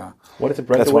think what is the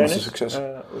brand that's awareness? one of the success.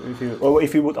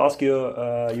 If you would ask your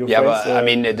friends, but I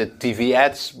mean the TV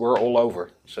ads were all over.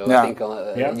 So I think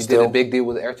you did a big deal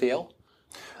with RTL.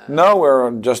 No,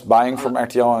 we're just buying from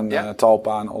RTL and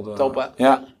Talpa and all the... Talpa?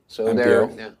 Yeah. So NPO.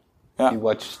 there, you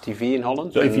watch TV in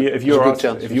Holland? So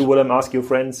if you will ask your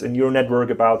friends in your network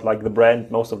about like the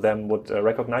brand, most of them would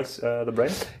recognize the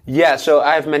brand? Yeah, so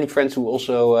I have many friends who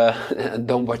also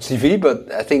don't watch TV,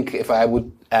 but I think if I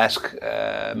would ask,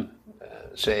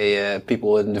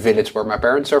 people in the village where my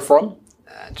parents are from,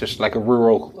 just like a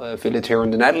rural village here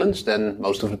in the Netherlands, then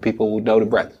most of the people would know the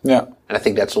brand. Yeah. And I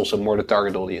think that's also more the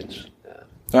target audience.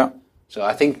 Yeah. So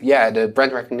I think, the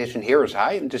brand recognition here is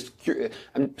high.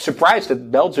 I'm surprised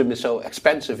that Belgium is so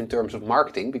expensive in terms of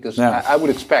marketing, because I would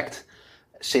expect,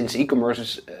 since e-commerce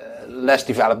is less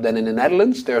developed than in the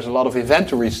Netherlands, there's a lot of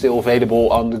inventory still available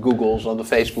on the Googles, on the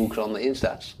Facebooks, on the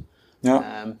Instas.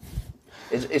 Yeah.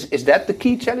 Is that the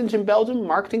key challenge in Belgium,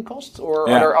 marketing costs, or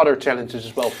are there other challenges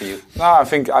as well for you? No, I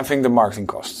think the marketing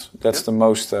costs. That's the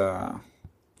most.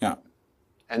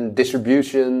 And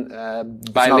distribution,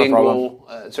 bilingual.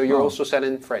 So you're also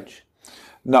selling French?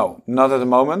 No, not at the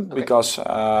moment, because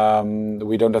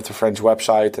we don't have the French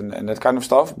website and that kind of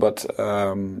stuff. But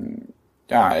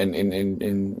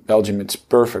in Belgium it's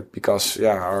perfect because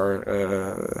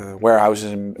our warehouse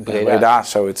is in Breda,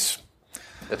 so it's.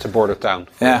 That's a border town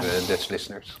for the Dutch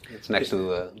listeners. It's next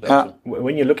to Belgium.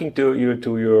 When you're looking to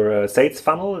your sales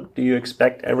funnel, do you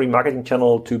expect every marketing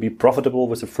channel to be profitable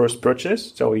with the first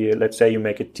purchase? So let's say you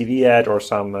make a TV ad or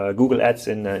some Google ads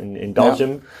in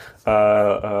Belgium.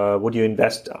 Would you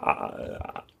invest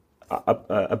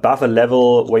above a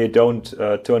level where you don't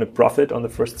turn a profit on the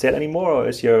first sale anymore, or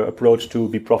is your approach to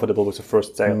be profitable with the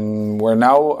first sale? We're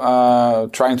now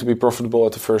trying to be profitable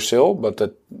at the first sale,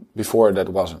 but before that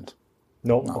wasn't.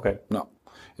 No. Okay. No.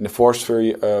 In the first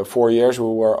 4 years, we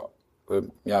were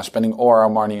spending all our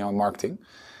money on marketing,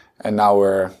 and now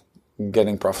we're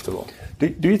getting profitable.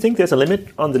 Do you think there's a limit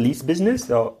on the lease business?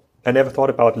 So I never thought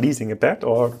about leasing a pet,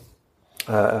 or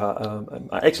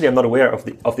actually I'm not aware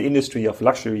of the industry of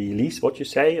luxury lease. What you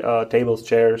say? Tables,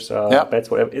 chairs, beds,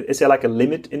 whatever. Is there like a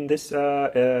limit in this?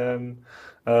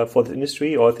 For the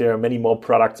industry, or if there are many more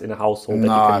products in a household that you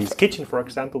can lease? Kitchen, for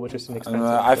example, which is an expensive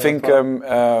I think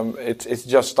it's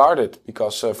just started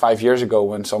because 5 years ago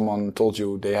when someone told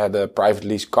you they had a private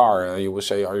lease car, you would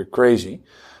say, are you crazy?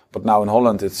 But now in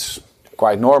Holland it's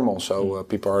quite normal, so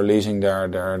people are leasing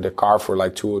their car for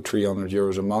like 200 or 300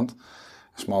 euros a month,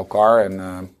 a small car,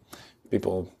 and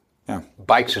people... Yeah.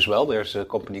 Bikes as well. There's a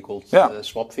company called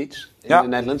Swapfiets in the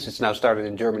Netherlands. It's now started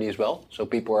in Germany as well. So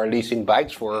people are leasing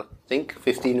bikes for, I think,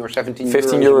 15 or 17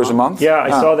 euros a month. Yeah,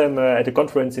 I saw them at a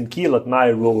conference in Kiel at my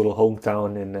rural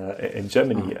hometown in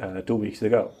Germany 2 weeks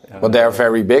ago. But they are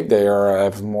very big. They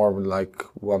have more like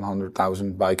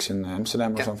 100,000 bikes in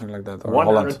Amsterdam or something like that.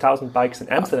 100,000 bikes in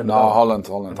Amsterdam? No, Holland,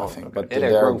 I think. Okay. But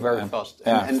they're growing very fast.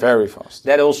 And very fast.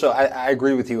 That also, I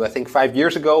agree with you. I think 5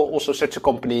 years ago, also such a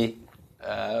company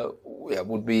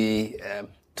would be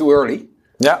too early.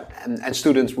 Yeah. And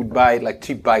students would buy like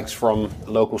cheap bikes from a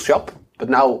local shop. But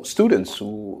now students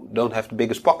who don't have the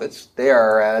biggest pockets, they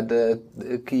are the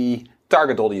key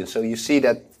target audience. So you see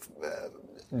that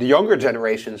the younger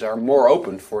generations are more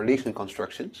open for leasing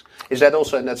constructions. Is that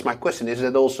also, and that's my question, is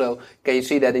that also, can you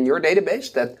see that in your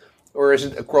database, that, or is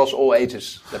it across all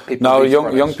ages that people? No,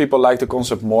 young people like the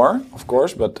concept more, of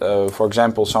course. But for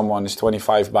example, someone is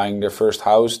 25 buying their first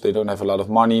house. They don't have a lot of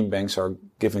money. Banks are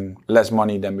giving less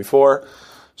money than before.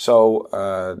 So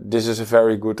this is a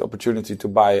very good opportunity to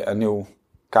buy a new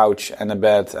couch and a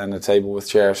bed and a table with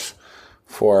chairs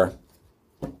for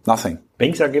nothing.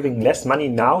 Banks are giving less money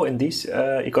now in these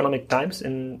economic times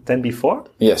than before?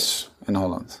 Yes, in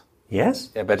Holland. Yes?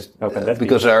 Yeah, but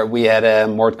because we had a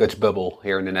mortgage bubble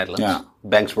here in the Netherlands. Yeah.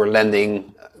 Banks were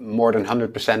lending more than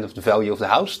 100% of the value of the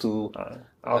house to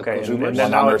consumers.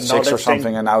 And 106 or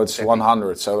something, and now it's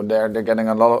 100. So they're getting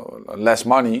a lot less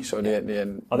money. So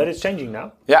that is changing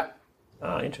now? Yeah.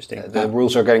 Interesting. The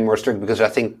rules are getting more strict because I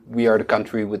think we are the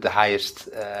country with the highest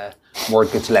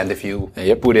mortgage land if you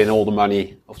put in all the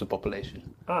money of the population.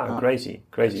 Crazy.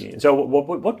 So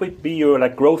what would be your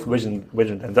growth vision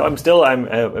then? So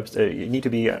you need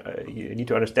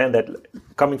to understand that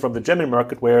coming from the German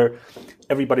market where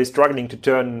everybody's struggling to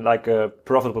turn a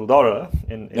profitable dollar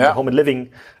in the home and living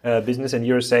business, and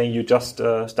you're saying you just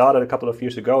started a couple of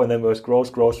years ago, and then there was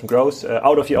growth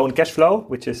out of your own cash flow,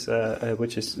 which is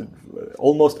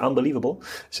almost unbelievable.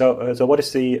 So what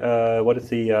is the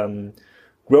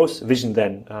growth vision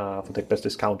then for DecBest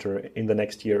Discounter in the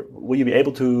next year? Will you be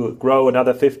able to grow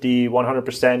another 50,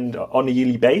 100% on a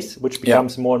yearly base, which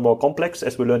becomes more and more complex,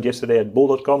 as we learned yesterday at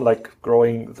Bull.com,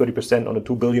 growing 30% on a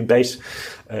 2 billion base?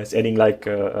 It's adding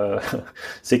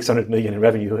 600 million in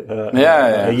revenue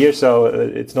a year. So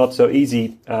it's not so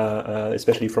easy,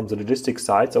 especially from the logistics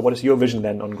side. So what is your vision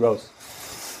then on growth?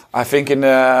 I think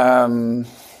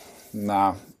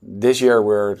this year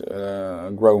we're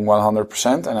growing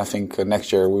 100%, and I think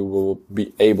next year we will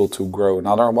be able to grow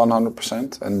another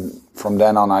 100%. And from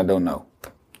then on, I don't know.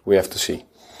 We have to see.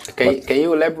 Can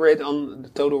you elaborate on the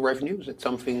total revenue? Is it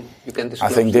something you can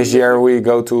disclose? I think this year we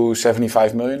go to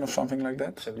 75 million or something like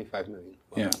that. 75 million.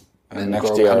 Wow. Yeah. And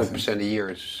next year, 100% a year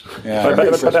is. Yeah.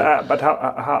 But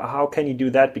how can you do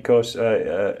that? Because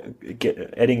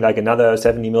adding another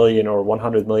 70 million or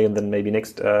 100 million, then maybe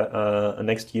next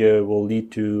year will lead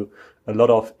to a lot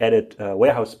of added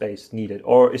warehouse space needed.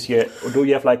 Or do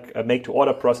you have make to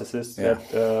order processes that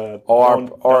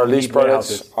our lease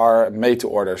products are made to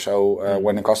order? So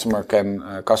when a customer can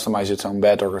customize its own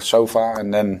bed or a sofa,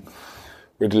 and then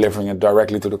we're delivering it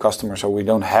directly to the customer. So we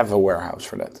don't have a warehouse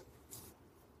for that.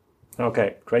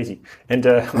 Okay, crazy. And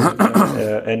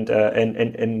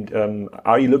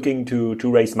are you looking to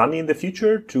raise money in the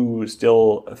future to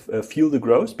still fuel the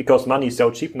growth? Because money is so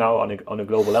cheap now on a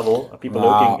global level. People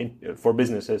are looking for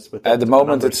businesses with. At the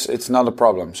moment, it's not a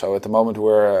problem. So at the moment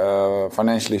we're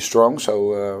financially strong.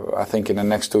 So I think in the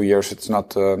next 2 years it's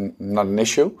not an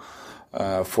issue.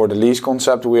 For the lease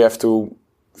concept, we have to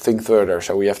think further.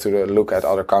 So we have to look at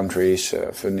other countries,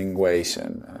 funding ways,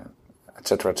 and.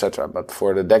 etc. But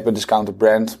for the DecBest Discounter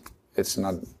brand, it's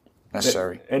not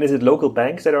necessary. And is it local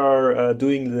banks that are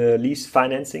doing the lease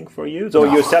financing for you? So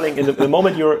you're selling the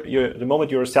moment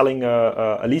you're selling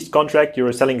a lease contract,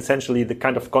 you're selling essentially the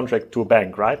kind of contract to a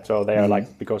bank, right? So they are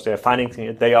because they are financing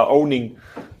it, they are owning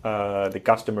the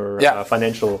customer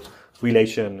financial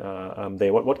relation.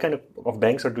 What kind of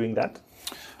banks are doing that?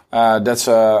 That's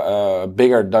a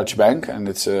bigger Dutch bank, and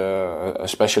it's a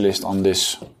specialist on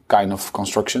this kind of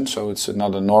construction. So it's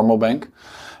not a normal bank,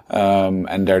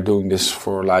 and they're doing this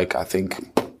for I think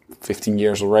 15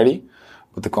 years already.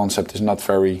 But the concept is not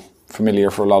very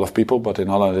familiar for a lot of people. But in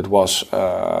Holland, it was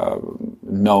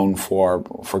known for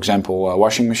example,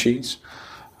 washing machines,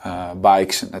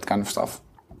 bikes, and that kind of stuff.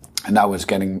 And now it's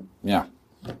getting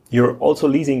You're also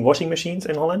leasing washing machines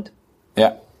in Holland?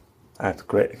 Yeah. That's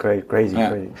crazy.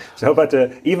 So, but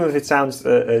even if it sounds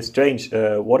strange,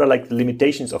 what are the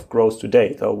limitations of growth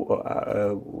today?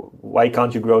 So, why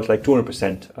can't you grow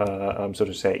 200%, so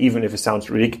to say, even if it sounds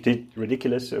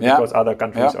ridiculous, because other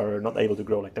countries are not able to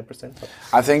grow 10%?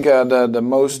 I think the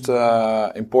most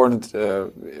important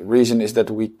reason is that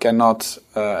we cannot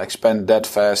expand that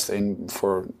fast in,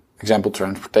 for example,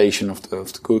 transportation of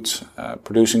the goods,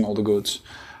 producing all the goods.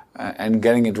 And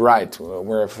getting it right.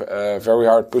 We're very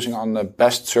hard pushing on the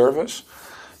best service.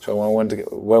 So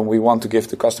when we want to give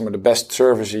the customer the best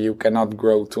service, you cannot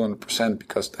grow 200%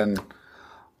 because then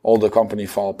all the company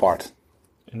fall apart.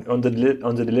 And on the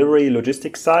delivery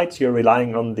logistics side, you're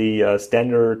relying on the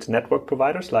standard network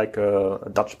providers like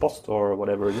Dutch Post or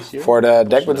whatever it is here? For the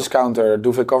DecBest Discounter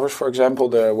duvet covers, for example,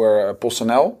 there were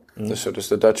PostNL, so that's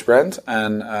the Dutch brand.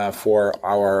 And for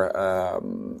our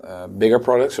bigger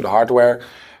products, so the hardware,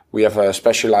 we have a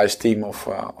specialized team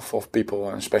of people,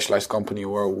 a specialized company who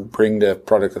will bring the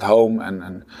product at home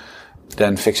and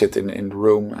then fix it in the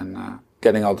room and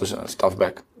getting all the stuff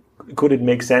back. Could it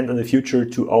make sense in the future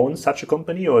to own such a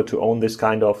company or to own this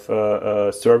kind of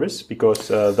service? Because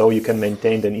though you can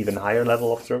maintain an even higher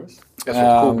level of service? That's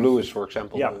what Coolblue is, for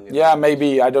example. Yeah,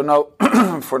 maybe. I don't know.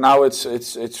 For now,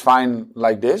 it's fine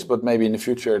like this, but maybe in the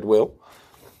future it will.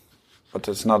 But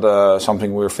it's not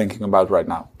something we're thinking about right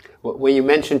now. When you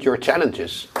mentioned your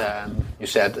challenges, you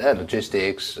said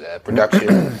logistics,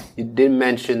 production. You didn't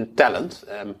mention talent.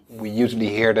 We usually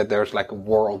hear that there's a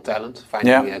war on talent,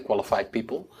 finding qualified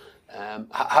people.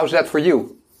 How's that for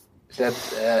you? Is that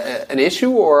an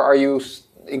issue, or are you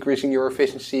increasing your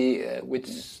efficiency?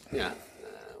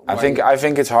 I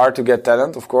think it's hard to get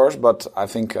talent, of course, but I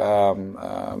think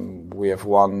we have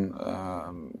one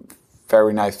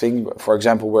very nice thing. For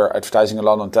example, we're advertising a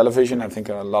lot on television. I think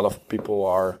a lot of people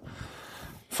are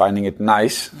finding it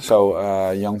nice.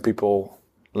 So young people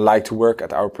like to work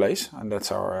at our place, and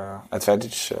that's our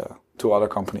advantage to other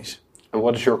companies. And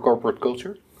what is your corporate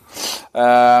culture?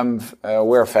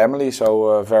 We're a family,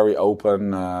 so very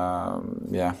open.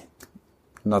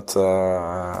 Not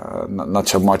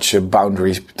so much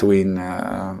boundaries between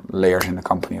layers in the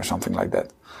company or something like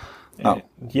that. No.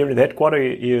 Here in the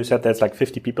headquarters, you said there's like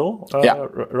 50 people Yeah.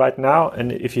 right now.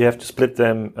 And if you have to split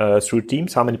them through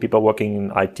teams, how many people are working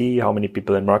in IT? How many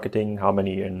people in marketing? How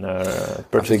many in I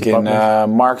purchasing think in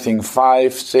department? marketing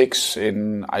 5, 6.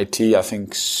 In IT, I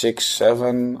think 6,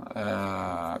 7.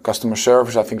 Customer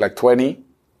service, I think like 20.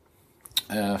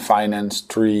 Finance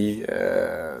 3.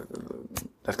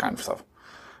 That kind of stuff.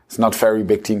 It's not very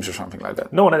big teams or something like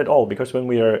that. No, not at all. Because when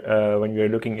we are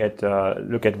looking at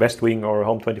look at Westwing or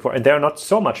Home24, and they're not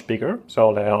so much bigger.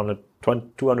 So they're on a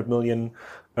 200 million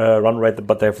run rate,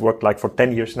 but they've worked like for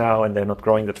 10 years now, and they're not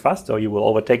growing that fast. So you will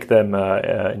overtake them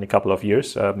in a couple of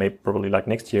years, maybe probably like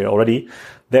next year already.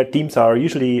 Their teams are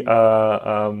usually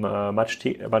much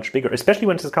bigger, especially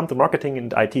when it comes to marketing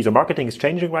and IT. So marketing is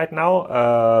changing right now,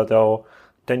 though.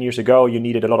 10 years ago, you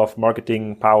needed a lot of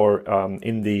marketing power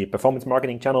in the performance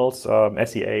marketing channels,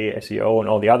 SEA, SEO, and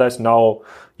all the others. Now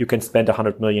you can spend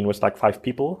 100 million with like 5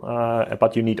 people,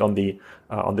 but you need on the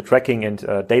tracking and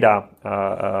data,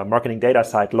 marketing data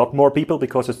side, a lot more people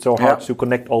because it's so hard to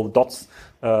connect all the dots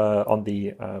on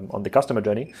the customer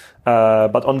journey.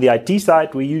 But on the IT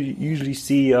side, we usually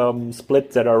see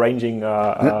splits that are ranging.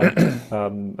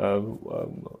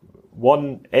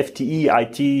 One FTE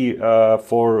IT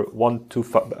for 1 to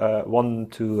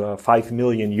 5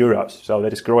 million euros. So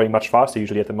that is growing much faster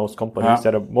usually at the most companies.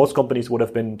 Most companies would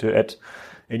have been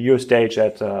in your stage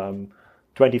at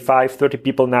 25, 30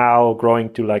 people now, growing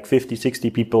to like 50, 60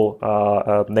 people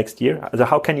next year. So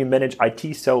how can you manage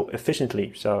IT so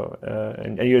efficiently? So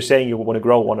and you're saying you want to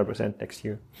grow 100% next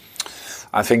year.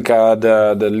 I think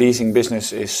the leasing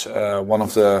business is one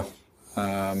of the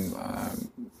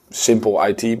simple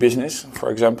IT business,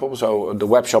 for example. So the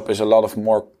web shop is a lot of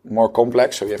more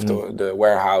complex. So you have the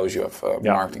warehouse, you have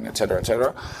marketing, etc.,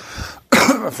 etc.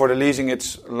 For the leasing,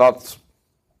 it's a lot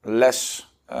less.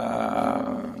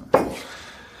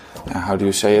 How do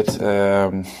you say it?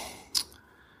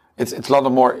 It's a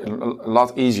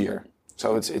lot easier.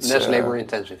 So it's less labor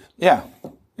intensive. Yeah.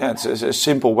 It's a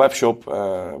simple web shop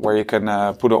where you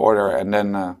can put an order and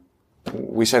then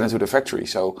we send it to the factory.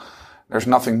 So there's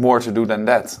nothing more to do than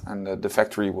that. And the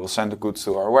factory will send the goods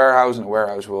to our warehouse and the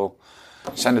warehouse will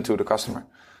send it to the customer.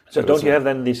 So don't you have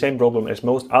then the same problem as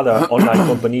most other online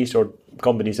companies or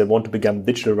companies that want to become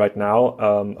digital right now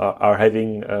are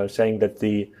having, saying that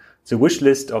the wish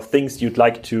list of things you'd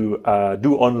like to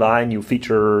do online, new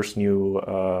features, new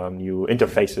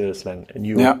interfaces, and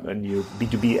new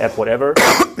B2B app, whatever.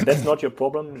 That's not your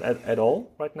problem at all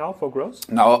right now for growth?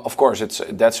 No, of course,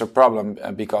 that's a problem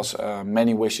because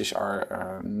many wishes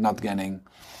are not getting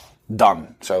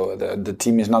done. So the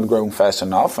team is not growing fast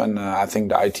enough, and I think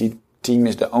the IT team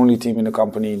is the only team in the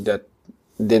company that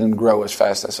didn't grow as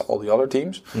fast as all the other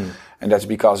teams, and that's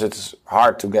because it's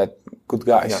hard to get good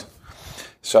guys. Yeah.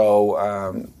 So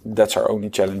that's our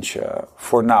only challenge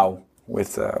for now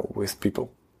with people.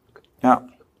 Yeah.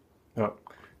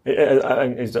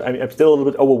 I'm still a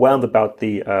little bit overwhelmed about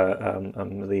the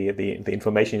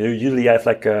information. You usually have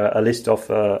like a list of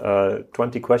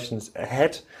 20 questions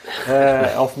ahead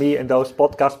of me in those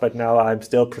podcasts, but now I'm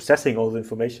still processing all the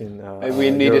information. We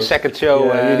need a second show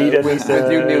we need with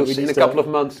you, Niels, in a couple of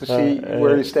months to see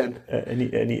where you stand.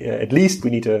 At least we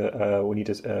need a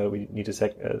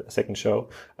second show.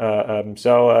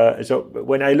 So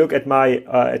when I look at my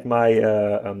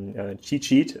cheat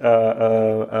sheet,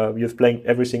 you've blanked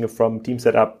everything from team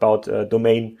setup about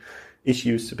domain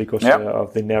issues because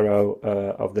of the narrow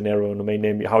domain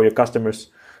name. How your customers,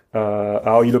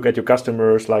 how you look at your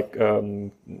customers, like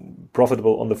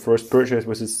profitable on the first purchase,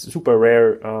 which is super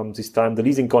rare this time. The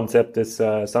leasing concept is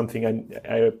something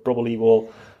I probably will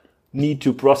need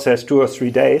to process 2 or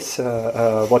 3 days.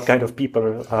 What kind of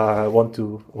people want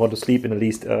to sleep in a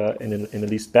leased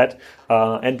bed?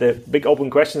 And the big open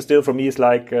question still for me is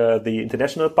like the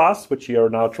international pass, which you are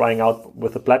now trying out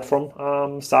with the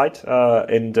platform site,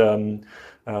 and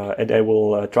I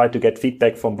will try to get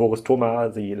feedback from Boris Thoma,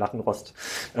 the Lachenrost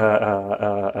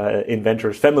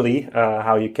inventor's family,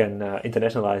 how you can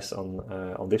internationalize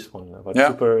on this one. But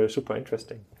super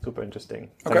interesting. Okay.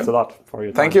 Thanks a lot for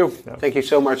your time. Thank you. Yeah. Thank you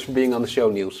so much for being on the show,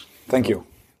 Niels. Thank you.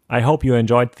 I hope you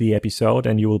enjoyed the episode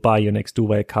and you will buy your next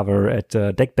duvet cover at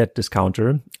Deckbed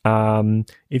Discounter.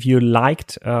 If you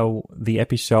liked the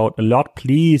episode a lot,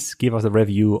 please give us a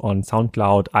review on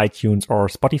SoundCloud, iTunes, or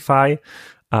Spotify,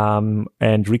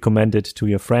 and recommend it to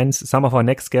your friends. Some of our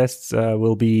next guests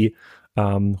will be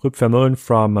Huub Vermeulen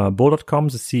from Bol.com,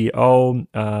 the CEO,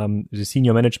 the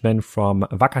senior management from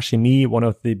Wacker Chemie, one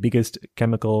of the biggest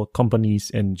chemical companies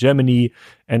in Germany,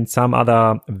 and some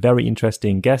other very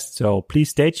interesting guests. So please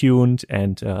stay tuned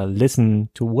and listen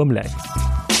to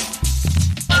Wimlex.